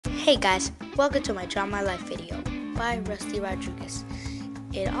Hey guys, welcome to my Draw My Life video by Rusty Rodriguez.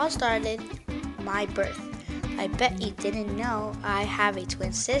 It all started my birth. I bet you didn't know I have a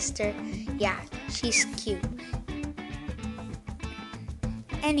twin sister. Yeah, she's cute.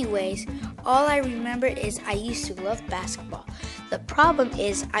 Anyways, all I remember is I used to love basketball. The problem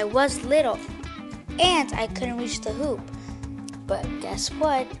is I was little and I couldn't reach the hoop. But guess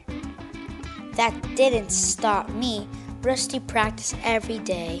what? That didn't stop me. Rusty practiced every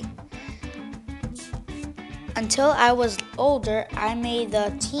day. Until I was older, I made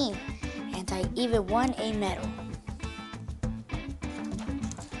the team and I even won a medal.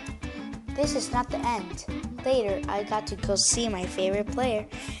 This is not the end. Later, I got to go see my favorite player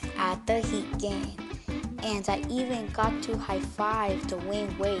at the Heat game. And I even got to high-five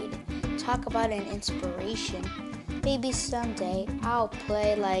Dwayne Wade. Talk about an inspiration. Maybe someday I'll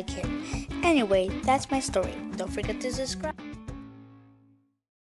play like him. Anyway, that's my story. Don't forget to subscribe.